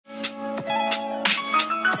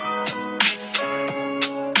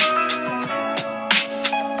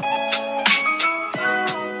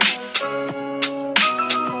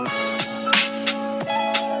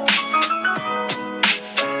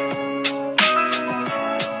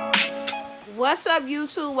What's up,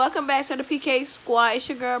 YouTube? Welcome back to the PK Squad. It's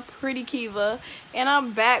your girl Prettykeva, and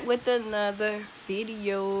I'm back with another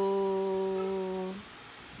video.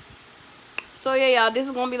 So yeah, y'all, this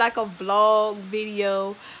is gonna be like a vlog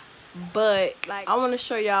video, but like I want to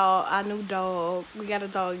show y'all our new dog. We got a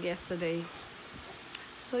dog yesterday.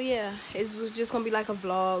 So yeah, it's just gonna be like a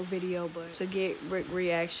vlog video, but to get Rick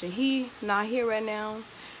reaction. He not here right now.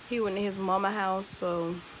 He went to his mama house,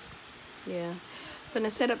 so yeah.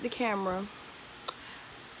 Finna set up the camera.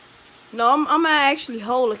 No, I'm gonna actually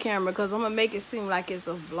hold the camera because I'm gonna make it seem like it's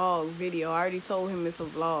a vlog video. I already told him it's a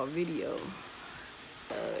vlog video.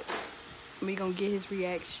 But we gonna get his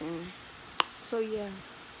reaction. So yeah.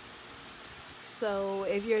 So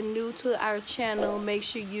if you're new to our channel, make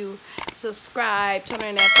sure you subscribe, turn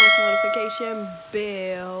on that post notification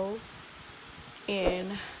bell,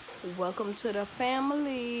 and welcome to the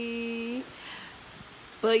family.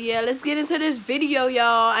 But yeah, let's get into this video,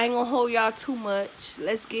 y'all. I ain't gonna hold y'all too much.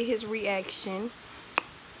 Let's get his reaction.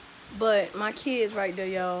 But my kids right there,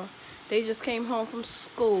 y'all, they just came home from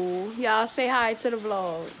school. Y'all say hi to the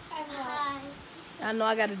vlog. Hi. I know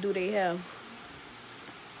I gotta do their hair.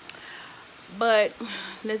 But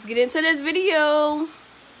let's get into this video.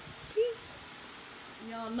 Peace.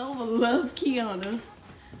 Y'all know I love Kiana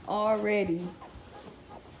already.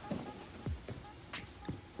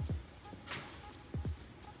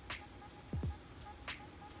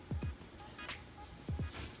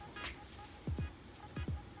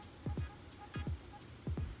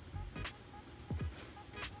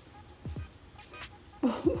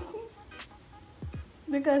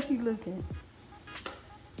 Look how she looking.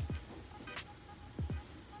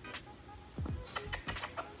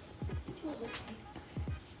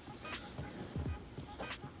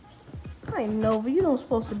 Hi, Nova. You don't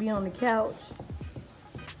supposed to be on the couch.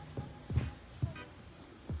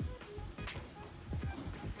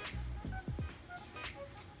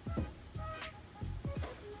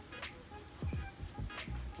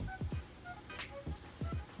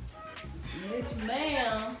 Yes,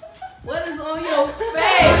 ma'am. What is on your face?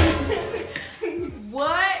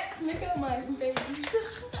 What? Look at my face.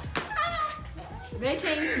 They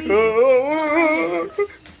can't see.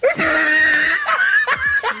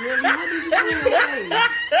 Really? What did you do in your face?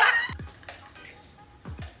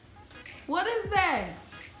 What is that?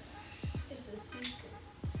 It's a secret.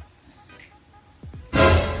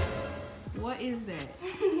 What is that?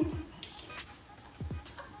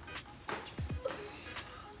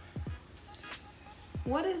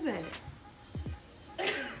 What is that?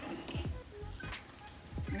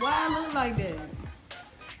 Why I look like that?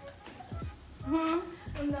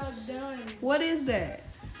 I'm not done. What is that?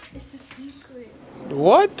 It's a secret.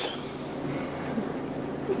 What?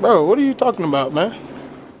 Bro, what are you talking about, man?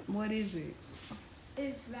 What is it?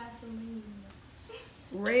 It's Vaseline.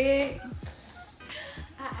 Red?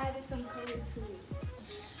 I added some color to it.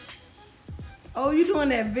 Oh, you doing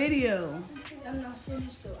that video? I'm not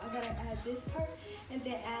finished though. I gotta add this part and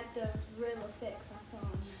then add the real effects I saw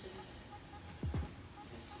on YouTube.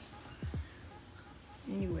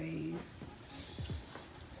 Anyways.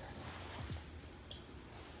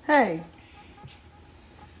 Hey.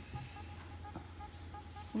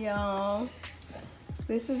 Y'all.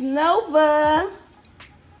 This is Nova.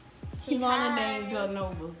 She gonna name her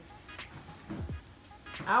Nova.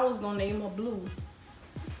 I was gonna name her Blue.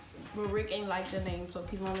 But Rick ain't like the name, so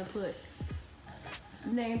he wanna put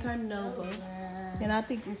named her Nova. And I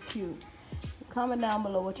think it's cute. Comment down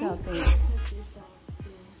below what y'all think.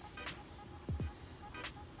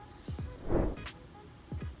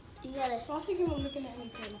 You gotta. Why she keep on looking at me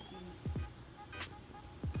crazy?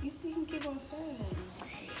 You see him keep on staring at me.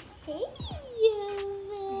 Hey,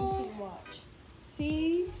 you. See, watch.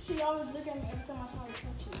 See, she always look at me every time I try to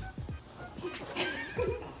touch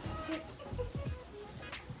you.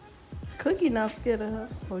 Cookie not scared of her.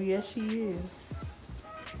 Oh yes, she is.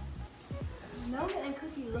 Nova and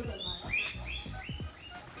Cookie look alike.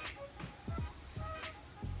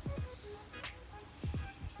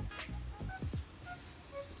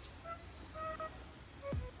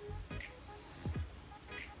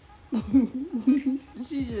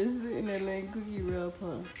 She just sitting there letting Cookie rub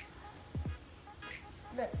her.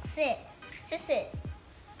 Look, sit. Sit.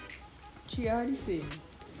 She already said.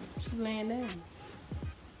 She's laying down.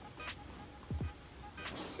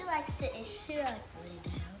 She likes sitting. She like lay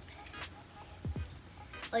down.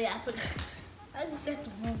 Oh yeah, I just said the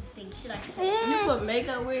wrong thing. She likes sitting. You put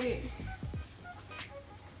makeup with it?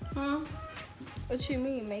 What you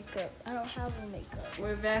mean makeup? I don't have a makeup.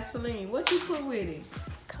 With Vaseline. What you put with it?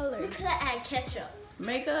 Color. You could have add ketchup.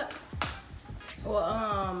 Makeup? Or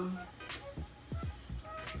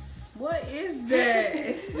what is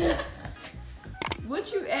that?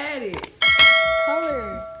 What you added?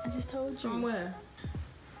 Color. I just told you. From where?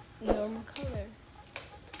 Normal color.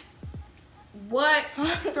 What?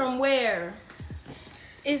 From where?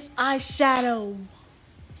 It's eyeshadow.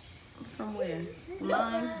 From where?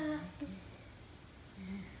 Mine?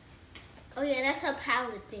 Oh yeah, that's her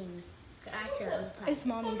palette thing. The eyeshadow palette. It's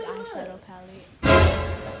mommy's eyeshadow palette.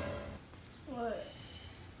 What?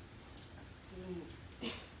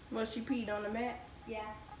 What, she peed on the mat? Yeah.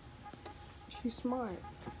 She's smart.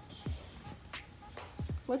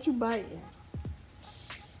 What you biting?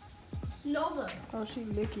 Nova. Oh, she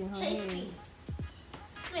licking her Chase hand. me.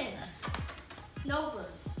 Flynn. Nova.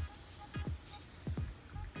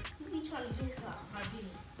 What are you trying to do her? Her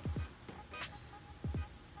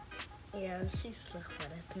being? Yeah, she slept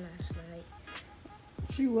with us last night.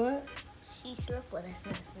 She what? She slept with us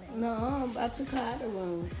last night. No, I took her out of the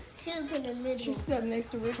room. She was in the middle. She slept next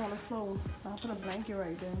to Rick on the floor. I put a blanket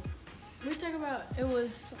right there. We talk about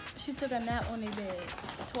she took a nap on the bed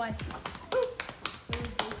twice. It was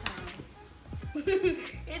daytime.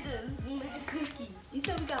 It is mad cookie. You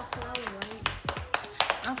said we got flour, right?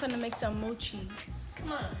 I'm finna make some mochi.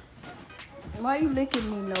 Come on. Why you licking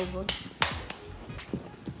me, Nova?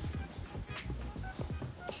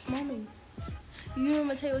 Mommy, you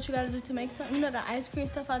remember tell you what you gotta do to make something? You know the ice cream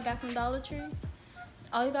stuff I got from Dollar Tree?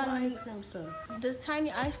 All you gotta Ice cream stuff. the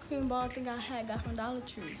tiny ice cream ball thing I got from Dollar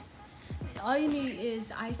Tree. All you need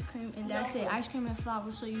is ice cream, and that's it. Ice cream and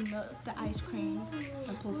flour, so you melt the ice cream.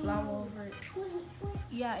 And put flour over it.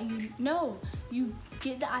 Yeah, and you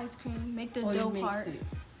get the ice cream, make the Or dough you mix part. it.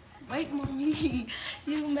 Wait, mommy,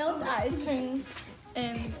 you melt the ice cream,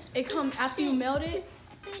 and it comes after you melt it.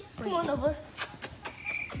 Come on over.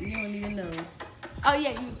 You don't even know. Oh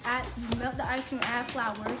yeah, you melt the ice cream, add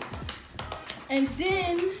flour, and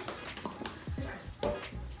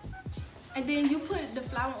then you put the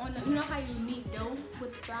flour on the. You know how you knead dough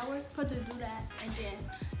with the flour? Do that, and then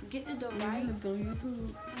get the dough right. You looked on YouTube.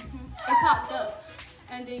 It popped up,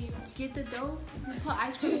 and then you get the dough. You put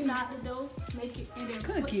ice cream inside the dough, make it, and then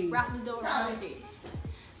Cookie. wrap the dough around it,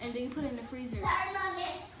 and then you put it in the freezer.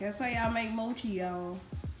 That's how y'all make mochi, y'all.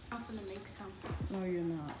 I'm finna make some. No, you're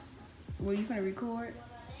not. Well, you finna record?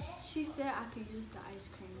 She said I could use the ice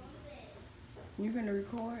cream. You finna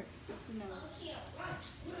record? No.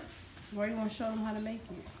 Why you gonna show them how to make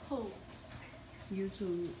it? Who?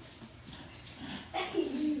 YouTube.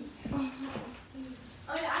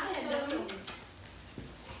 Oh yeah, I can show you.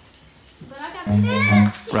 But I got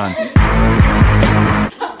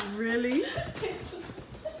Run. Really?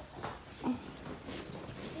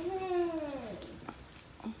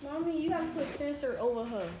 Mommy, you gotta put sensor over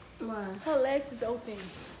her. Why? Her legs is open.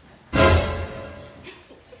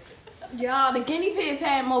 Y'all, the guinea pigs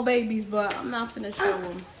had more babies, but I'm not finna show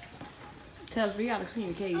them. Because we gotta clean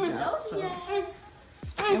the cage out. So.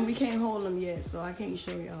 And we can't hold them yet, so I can't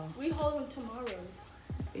show y'all. We hold them tomorrow.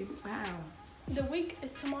 Wow. The week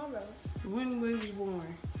is tomorrow. When we was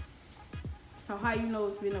born. So how you know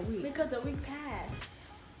it's been a week? Because the week passed.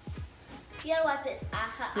 You gotta wipe this.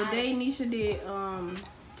 The day Nisha did,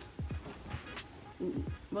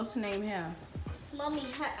 what's her name here? Mommy,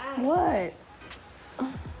 her eye. What?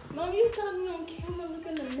 Mom, you got me on camera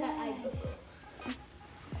looking at the eyes.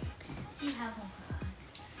 She have one.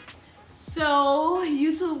 So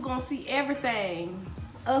YouTube gonna see everything.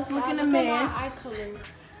 Us looking a mess. My eye color.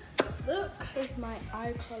 Look, it's my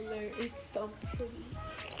eye color. It's so pretty.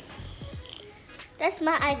 That's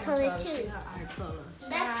my eye color See too. her eye color.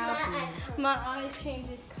 That's my eye color. My eyes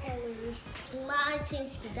changes colors. My eye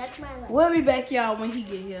changed to that's my light. We'll be back, y'all, when he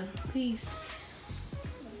get here. Peace.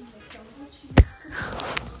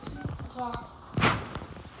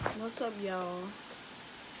 What's up, y'all?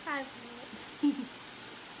 Hi.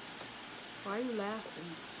 Why are you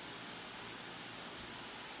laughing?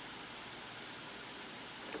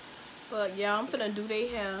 But yeah, I'm finna do their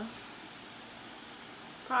hair.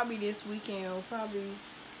 Probably this weekend or probably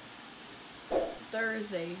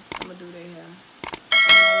Thursday. I'm gonna do their hair. I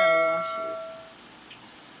know I gotta wash it.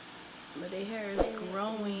 But their hair is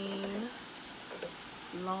growing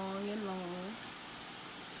long and long.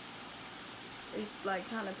 It's like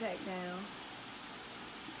kind of packed down.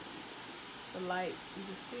 The light, you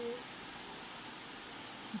can see it.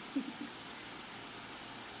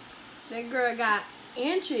 That girl got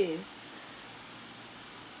inches.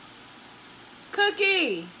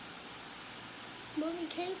 Cookie! Mommy,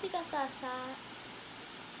 can you take us outside?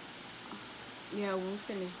 Yeah, when we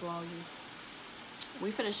finish vlogging.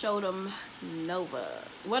 We finna show them Nova.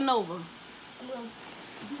 What Nova?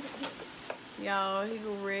 Y'all, here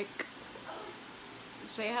go Rick.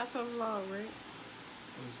 Say hi to the vlog, Rick.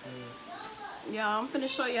 Y'all, I'm finna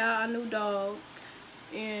show y'all our new dog.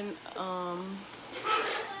 And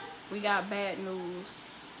we got bad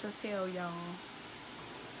news to tell y'all.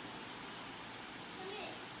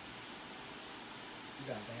 You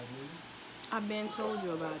got bad news? I've been told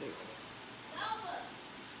you about it.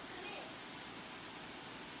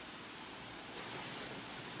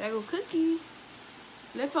 There go Cookie.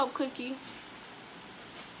 Lift up, Cookie.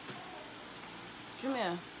 Come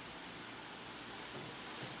here.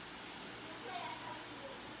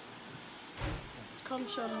 Come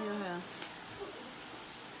show them your hair.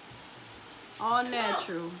 All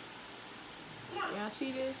natural. Y'all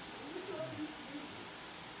see this?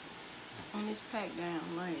 And it's packed down,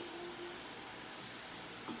 like.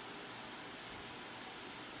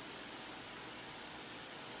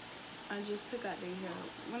 I just took out their hair.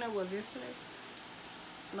 When that was yesterday?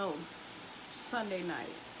 No, Sunday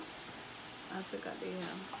night. I took out their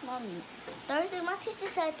hair. Mommy, Thursday my teacher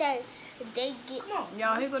said that they get.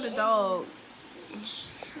 Y'all, here go the dog.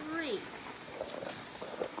 Treats.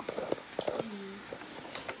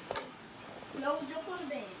 No, jump on the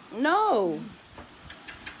bed. No.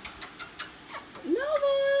 No,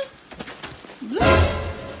 look.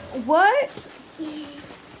 What?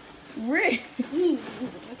 Rick.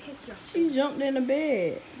 She jumped in the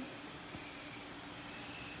bed.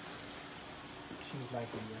 She's like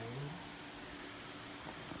in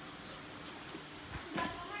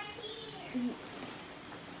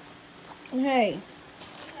rain. Hey,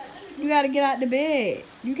 you gotta get out the bed.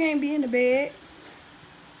 You can't be in the bed.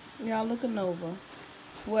 Y'all looking over.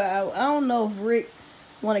 Well, I don't know if Rick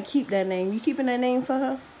want to keep that name. You keeping that name for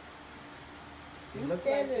her? It looks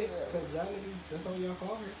like it, because y'all niggas, that's all y'all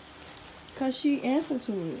call her. Cause she answered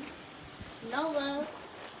to it. Nova.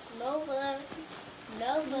 Nova.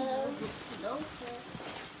 Nova. Nova.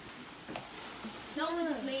 Nova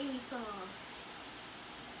just made me fall.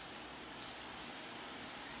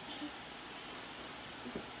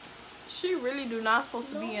 She really do not supposed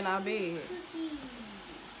to be in our bed.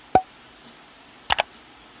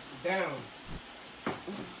 Down.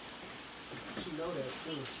 She know that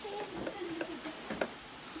too.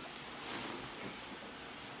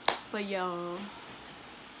 But y'all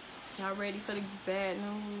ready for the bad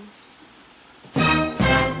news?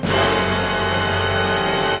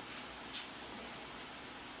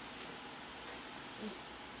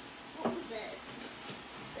 What was that?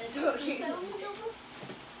 That doggy.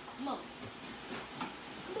 Mom.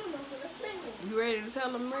 Come on, Nova, let's play with it. You ready to tell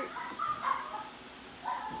them, Rick?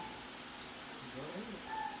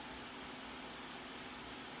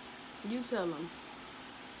 You tell them.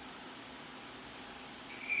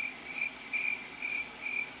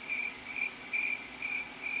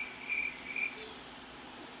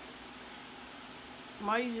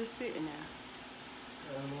 Why you just sitting there?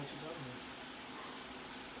 I don't know what you're talking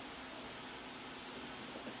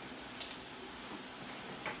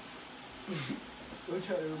about. We're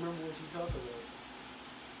trying to remember what you're talking about.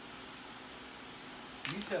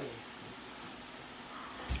 You tell me.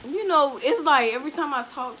 You know, it's like every time I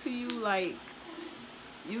talk to you, like,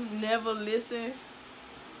 you never listen.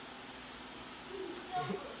 That's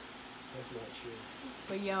not true.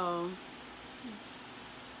 But y'all,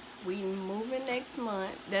 we moving next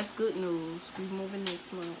month. That's good news. We moving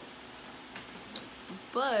next month.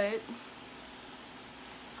 But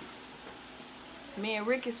me and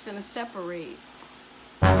Rick is finna separate.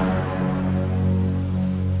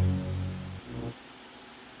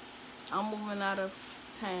 I'm moving out of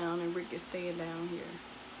town and Rick is staying down here.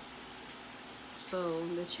 So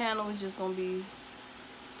the channel is just gonna be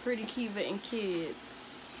Prettykeva and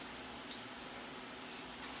kids.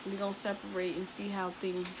 We're gonna separate and see how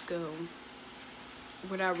things go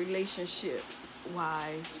with our relationship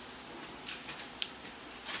wise.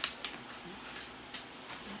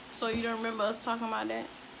 So you don't remember us talking about that?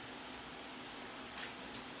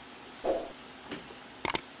 Why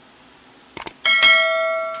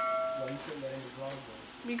you putting that in the vlog though?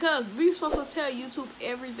 Because we supposed to tell YouTube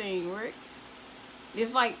everything, Rick.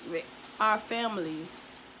 It's like our family.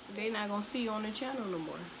 They not gonna see you on the channel no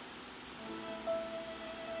more.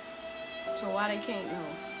 So why they can't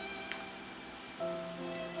know?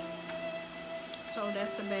 So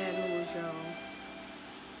that's the bad news, y'all.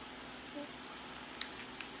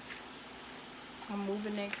 I'm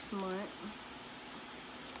moving next month.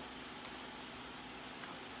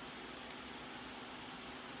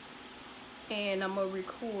 And I'm gonna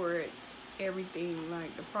record everything,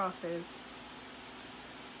 like the process,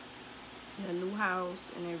 the new house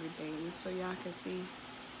and everything, so y'all can see.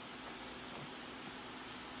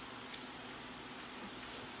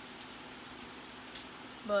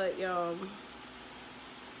 But y'all,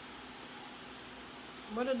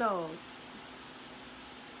 what a dog.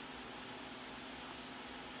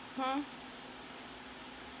 Huh? I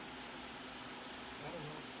don't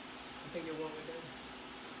know. I think it won't with them.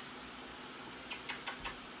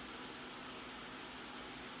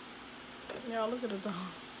 Y'all, look at the dog.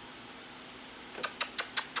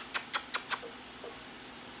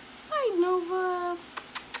 Hi, Nova.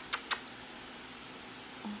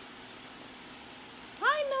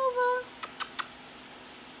 Hi, Nova.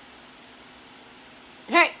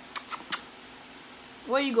 Hey!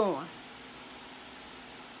 Where you going?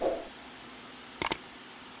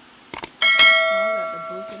 I got the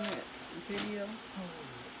book in that video.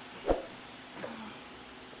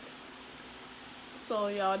 So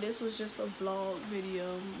y'all, this was just a vlog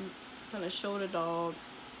video. I'm gonna show the dog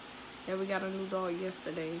that we got a new dog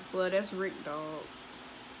yesterday. Well, that's Rick dog.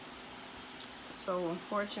 So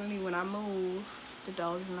unfortunately, when I move, the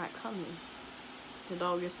dog is not coming. The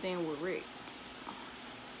dog is staying with Rick.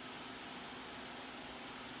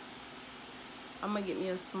 I'm gonna get me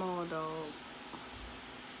a small dog.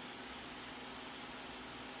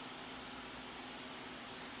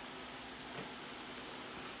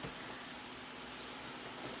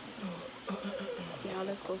 Now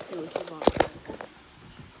let's go see what he wants.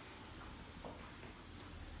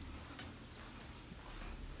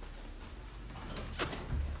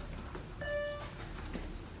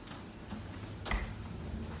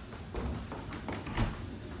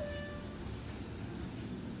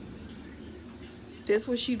 This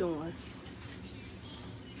what she doing.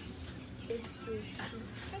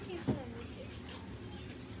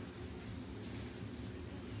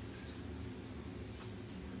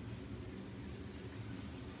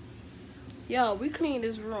 Yo, we cleaned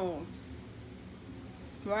this room.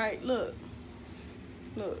 Right? Look.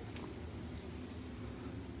 Look.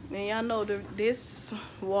 And y'all know this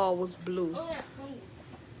wall was blue.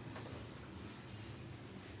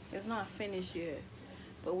 It's not finished yet.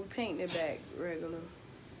 But we painted it back regular.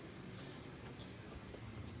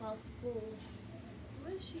 What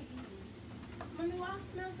is she eating? Mommy, why it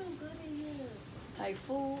smells so good in here? Like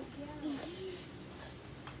food? Yeah.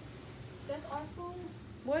 That's our food?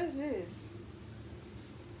 What is this?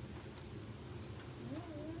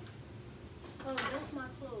 Oh, that's my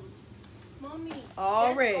clothes. Mommy,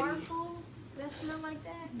 Already. that's our food? That smell like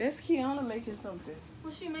that? That's Kiana making something.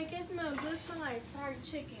 Well, she make it smell good. It smell like fried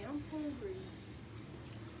chicken. I'm hungry.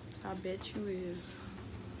 I bet you is.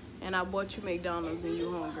 And I bought you McDonald's and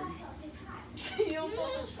you hungry. You don't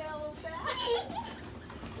want to tell them that?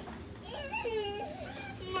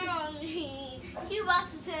 Mommy, you bought a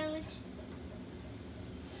sandwich.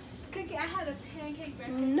 Cookie, I had a pancake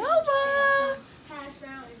breakfast. Nova! Hash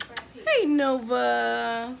brown and fried pig. Hey,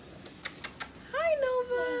 Nova. Hi,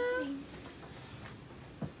 Nova.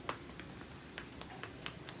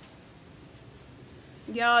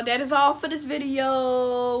 Y'all, that is all for this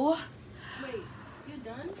video. Wait, you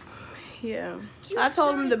done? Yeah. I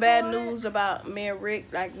told him the bad news about me and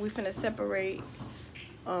Rick. Like, we finna separate.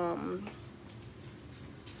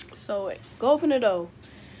 So, go open the door.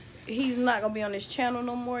 He's not gonna be on this channel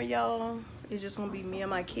no more, y'all. It's just gonna be me and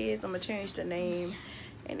my kids. I'm gonna change the name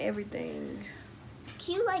and everything.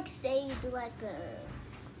 Can you like say you do like a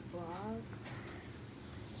vlog?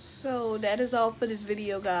 So, that is all for this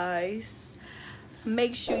video, guys.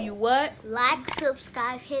 Make sure you what? Like,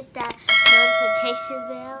 subscribe, hit that notification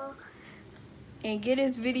bell. And get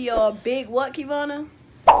this video a big what, Kivana?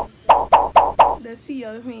 Let's see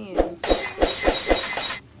your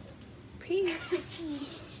hands.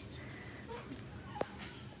 Peace.